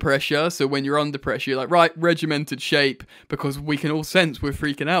under pressure. So when you're under pressure, you're like, right, regimented shape, because we can all sense we're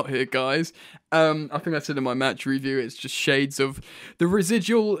freaking out here, guys. I think I said in my match review, it's just shades of the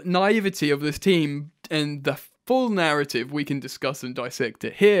residual naivety of this team, and the full narrative we can discuss and dissect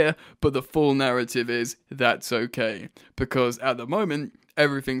it here, but the full narrative is that's okay, because at the moment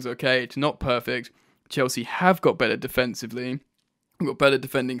everything's okay. It's not perfect. Chelsea have got better defensively. We've got better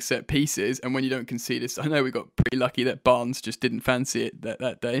defending set pieces, and when you don't concede this, I know we got pretty lucky that Barnes just didn't fancy it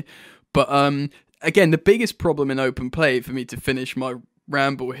that day, but again, the biggest problem in open play, for me to finish my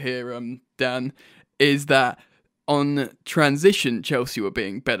ramble here, Dan, is that on transition Chelsea were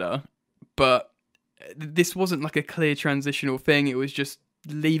being better, but this wasn't like a clear transitional thing. It was just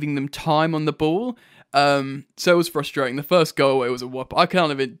leaving them time on the ball. So it was frustrating. The first goal, it was a whop. I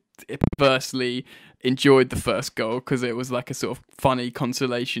kind of perversely enjoyed the first goal because it was like a sort of funny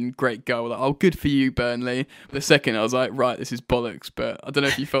consolation, great goal. Like, oh, good for you, Burnley. The second, I was like, right, this is bollocks. But I don't know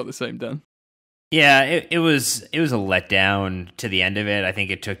if you felt the same, Dan. Yeah, it was a letdown to the end of it. I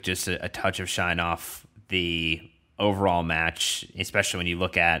think it took just a touch of shine off the overall match, especially when you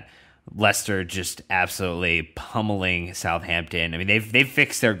look at Leicester just absolutely pummeling Southampton. I mean, they've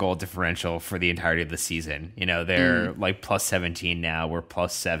fixed their goal differential for the entirety of the season. They're like +17 now. We're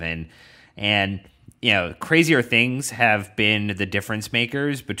 +7. And, crazier things have been the difference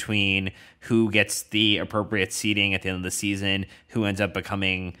makers between who gets the appropriate seeding at the end of the season, who ends up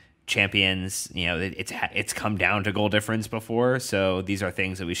becoming champions. It's come down to goal difference before, so these are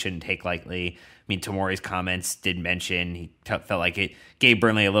things that we shouldn't take lightly. I mean, Tomori's comments did mention he felt like it gave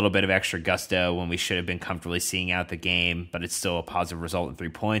Burnley a little bit of extra gusto when we should have been comfortably seeing out the game, but it's still a positive result in 3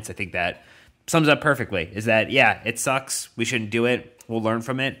 points. I think that sums up perfectly, is that, yeah, it sucks. We shouldn't do it. We'll learn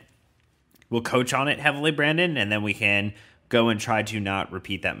from it. We'll coach on it heavily, Brandon, and then we can go and try to not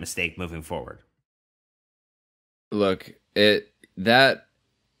repeat that mistake moving forward. Look, that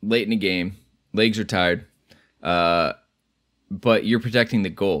late in the game, legs are tired, but you're protecting the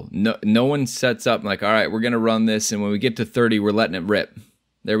goal. No one sets up like, all right, we're going to run this, and when we get to 30, we're letting it rip.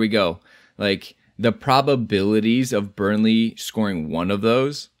 There we go. Like, the probabilities of Burnley scoring one of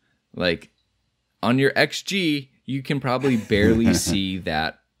those, like, on your XG, you can probably barely see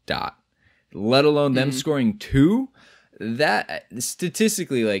that dot, let alone them scoring two. That,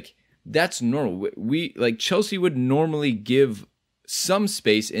 statistically, like, that's normal. Chelsea would normally give some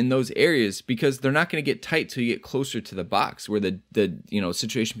space in those areas because they're not going to get tight till you get closer to the box where the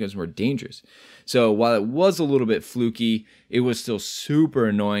situation becomes more dangerous. So while it was a little bit fluky, it was still super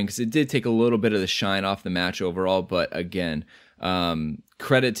annoying because it did take a little bit of the shine off the match overall. But again,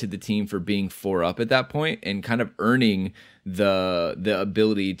 credit to the team for being 4 up at that point and kind of earning the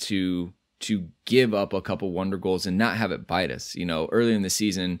ability to give up a couple wonder goals and not have it bite us. Earlier in the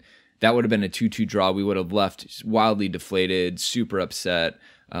season, that would have been a 2-2 draw. We would have left wildly deflated, super upset.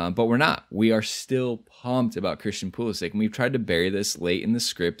 But we're not. We are still pumped about Christian Pulisic, and we've tried to bury this late in the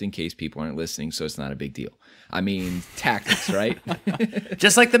script in case people aren't listening, so it's not a big deal. I mean, tactics, right?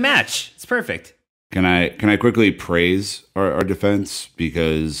 Just like the match. It's perfect. Can I quickly praise our defense?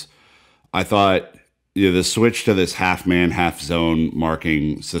 Because I thought the switch to this half man, half zone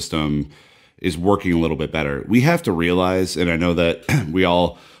marking system is working a little bit better. We have to realize, and I know that we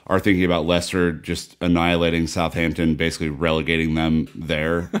all are thinking about Leicester just annihilating Southampton, basically relegating them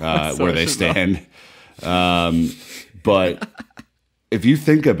there where they stand. But if you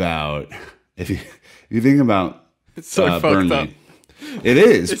think about it's so Burnley, fucked up. it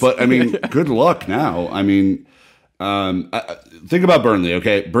is. But I mean, good luck now. I mean, think about Burnley.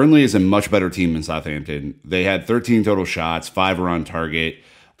 Okay, Burnley is a much better team than Southampton. They had 13 total shots, 5 were on target.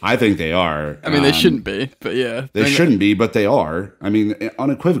 I think they are. I mean, they shouldn't be, but yeah. They shouldn't be, but they are. I mean,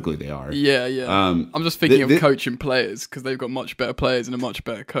 unequivocally they are. Yeah. I'm just thinking of coaching players because they've got much better players and a much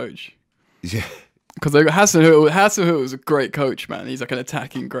better coach. Yeah. Because Hasenhuttl is a great coach, man. He's like an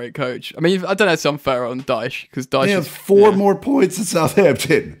attacking great coach. I mean, I don't know if it's unfair on Dyche because Dyche they have 4 more points than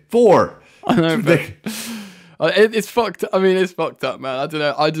Southampton. 4. I know, but it's fucked. I mean, it's fucked up, man. I don't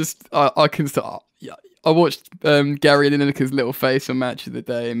know. I can start. Yeah. I watched Gary Lineker's little face on Match of the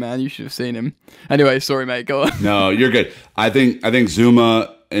Day, man. You should have seen him. Anyway, sorry, mate. Go on. No, you're good. I think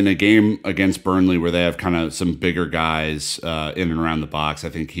Zuma in a game against Burnley where they have kind of some bigger guys in and around the box. I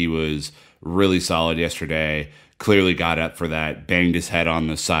think he was really solid yesterday. Clearly got up for that, banged his head on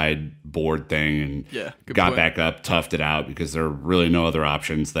the sideboard thing, and got back up, toughed it out because there are really no other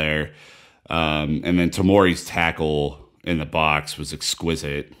options there. And then Tomori's tackle in the box was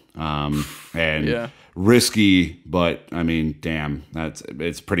exquisite. Risky, but I mean, damn,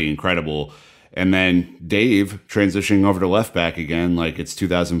 it's pretty incredible. And then Dave transitioning over to left back again, like it's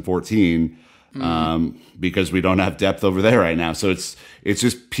 2014, because we don't have depth over there right now. So it's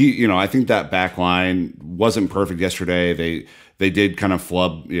just, I think that back line wasn't perfect yesterday. They did kind of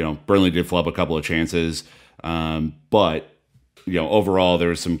flub, Burnley did flub a couple of chances, but overall there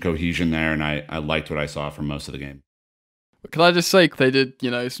was some cohesion there, and I liked what I saw from most of the game. Can I just say they did,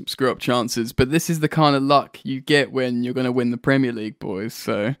 some screw up chances, but this is the kind of luck you get when you're going to win the Premier League, boys.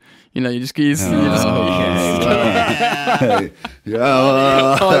 So, you just All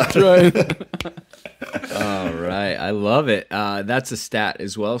right, I love it. That's a stat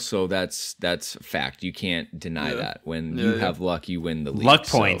as well, so that's fact. You can't deny that. When you have luck, you win the league. Luck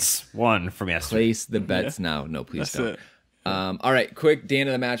points, 1 from yesterday. Place the bets now. No, please That's don't. All right, quick Dan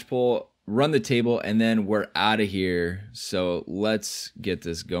of the match poll. Run the table, and then we're out of here. So let's get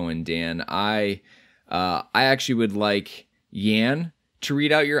this going, Dan. I actually would like Yan to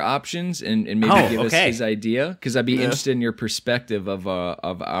read out your options and maybe give us his idea, because I'd be interested in your perspective of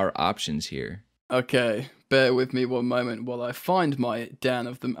our options here. Okay, bear with me one moment while I find my Dan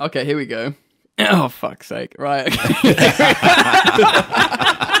of them. Okay, here we go. Oh, fuck's sake. Right.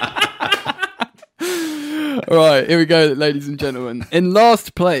 All right, here we go, ladies and gentlemen. In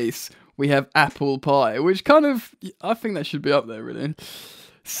last place, we have apple pie, which I think that should be up there, really.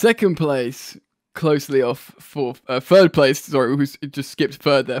 Second place, closely off fourth. Third place, who's just skipped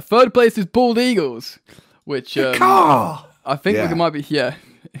third there. Third place is bald eagles, which I think we might be,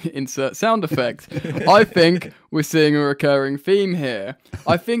 insert sound effect. I think we're seeing a recurring theme here.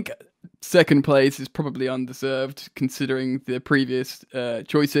 I think second place is probably undeserved, considering the previous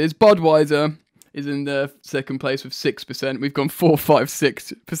choices. Budweiser is in the second place with 6%. We've gone 4, 5,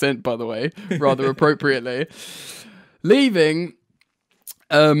 6%, by the way, rather appropriately. Leaving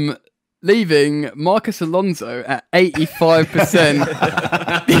Marcus Alonso at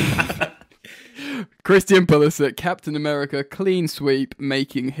 85%. Christian Pulisic, Captain America, clean sweep,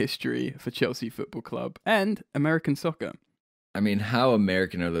 making history for Chelsea Football Club and American soccer. I mean, how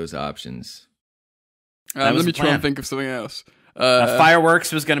American are those options? Let me try and think of something else.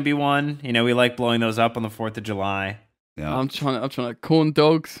 Fireworks was going to be one. We like blowing those up on the 4th of July. Yeah. I'm trying to corn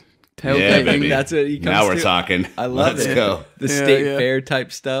dogs, tailgating. Yeah, baby. That's it. Now we're talking. I love it. Let's go. The state fair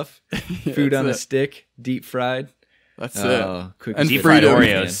type stuff. Food on a stick, deep fried. That's it. And deep fried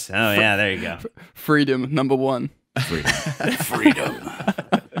Oreos. Oh yeah, there you go. Freedom, number 1. Freedom.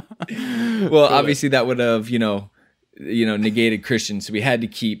 Well, obviously that would have, negated Christian, so we had to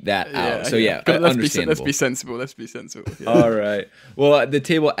keep that out. So understandable. Let's be sensible. Yeah. All right. Well, the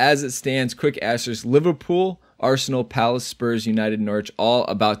table as it stands, quick asterisk: Liverpool, Arsenal, Palace, Spurs, United, Norwich, all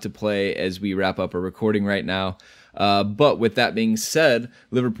about to play as we wrap up our recording right now. But with that being said,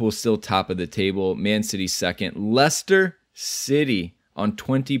 Liverpool's still top of the table. Man City second. Leicester City on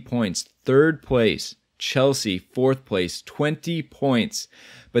 20 points. Third place. Chelsea, fourth place, 20 points.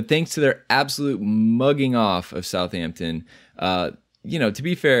 But thanks to their absolute mugging off of Southampton, to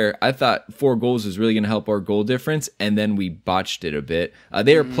be fair, I thought 4 goals was really going to help our goal difference, and then we botched it a bit.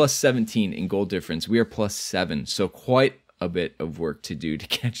 They are plus 17 in goal difference. We are plus 7, so quite a bit of work to do to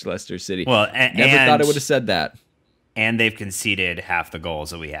catch Leicester City. Well, never thought I would have said that. And they've conceded half the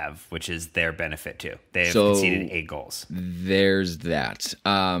goals that we have, which is their benefit too. They've conceded 8 goals. There's that.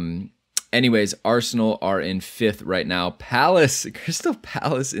 Anyways, Arsenal are in 5th right now. Crystal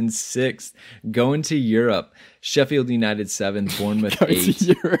Palace in 6th, going to Europe. Sheffield United 7th, Bournemouth 8th.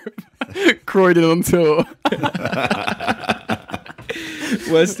 To Europe. Croydon on tour.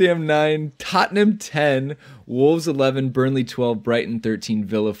 West Ham 9, Tottenham 10, Wolves 11, Burnley 12, Brighton 13,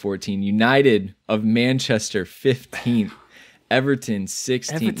 Villa 14, United of Manchester 15th, Everton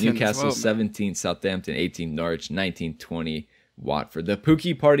 16th, Newcastle 17th, Southampton 18th, Norwich 19th, 20, Watford. The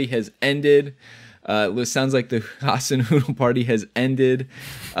Pookie party has ended. It sounds like the Hasenhüttl party has ended.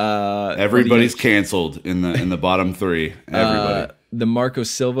 Everybody's canceled in the bottom 3. Everybody. The Marco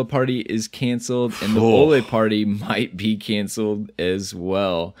Silva party is canceled, and the Ole party might be canceled as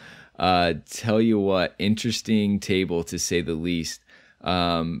well. Tell you what, interesting table to say the least.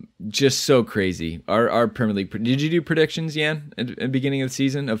 Just so crazy. Our Premier League. Did you do predictions, Jan, at the beginning of the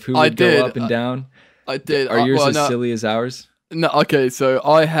season of who would go up and down? I did. Are yours as silly as ours? No. Okay, so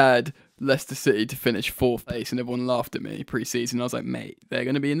I had Leicester City to finish 4th place, and everyone laughed at me pre-season. I was like, mate, they're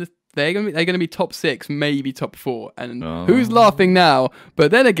going to be in the. They're going to be top 6, maybe top 4. And who's laughing now?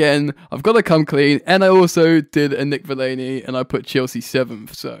 But then again, I've got to come clean. And I also did a Nick Fellaini, and I put Chelsea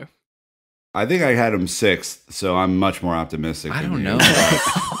 7th. So I think I had him 6th, so I'm much more optimistic. I don't know.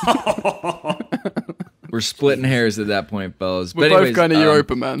 We're splitting hairs at that point, fellas. We're both going to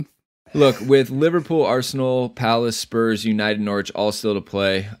Europa, man. Look, with Liverpool, Arsenal, Palace, Spurs, United, Norwich all still to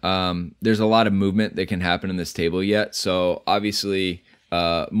play, there's a lot of movement that can happen in this table yet. So obviously,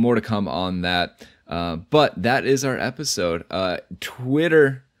 more to come on that. But that is our episode.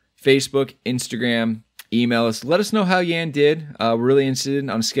 Twitter, Facebook, Instagram, email us. Let us know how Jan did. We're really interested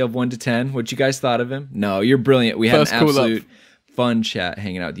on a scale of 1 to 10. What you guys thought of him? No, you're brilliant. We had an absolute fun chat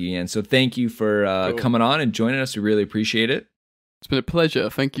hanging out with you, Jan. So thank you for coming on and joining us. We really appreciate it. It's been a pleasure.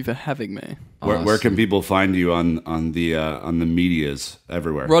 Thank you for having me. Awesome. Where can people find you on the medias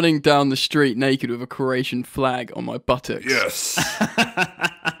everywhere? Running down the street naked with a Croatian flag on my buttocks. Yes.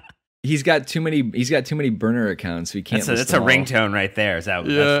 He's got too many burner accounts. We can't. That's a ringtone right there. Is that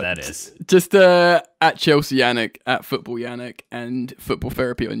what that is? Just at Chelsea Yannick, at Football Yannick, and Football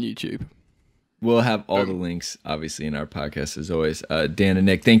Therapy on YouTube. We'll have all the links, obviously, in our podcast as always. Dan and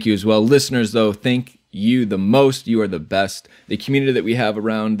Nick, thank you as well. Listeners, though, thank you the most. You are the best. The community that we have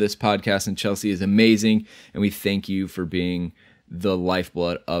around this podcast in Chelsea is amazing, and we thank you for being the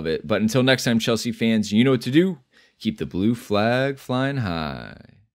lifeblood of it. But until next time, Chelsea fans, you know what to do. Keep the blue flag flying high.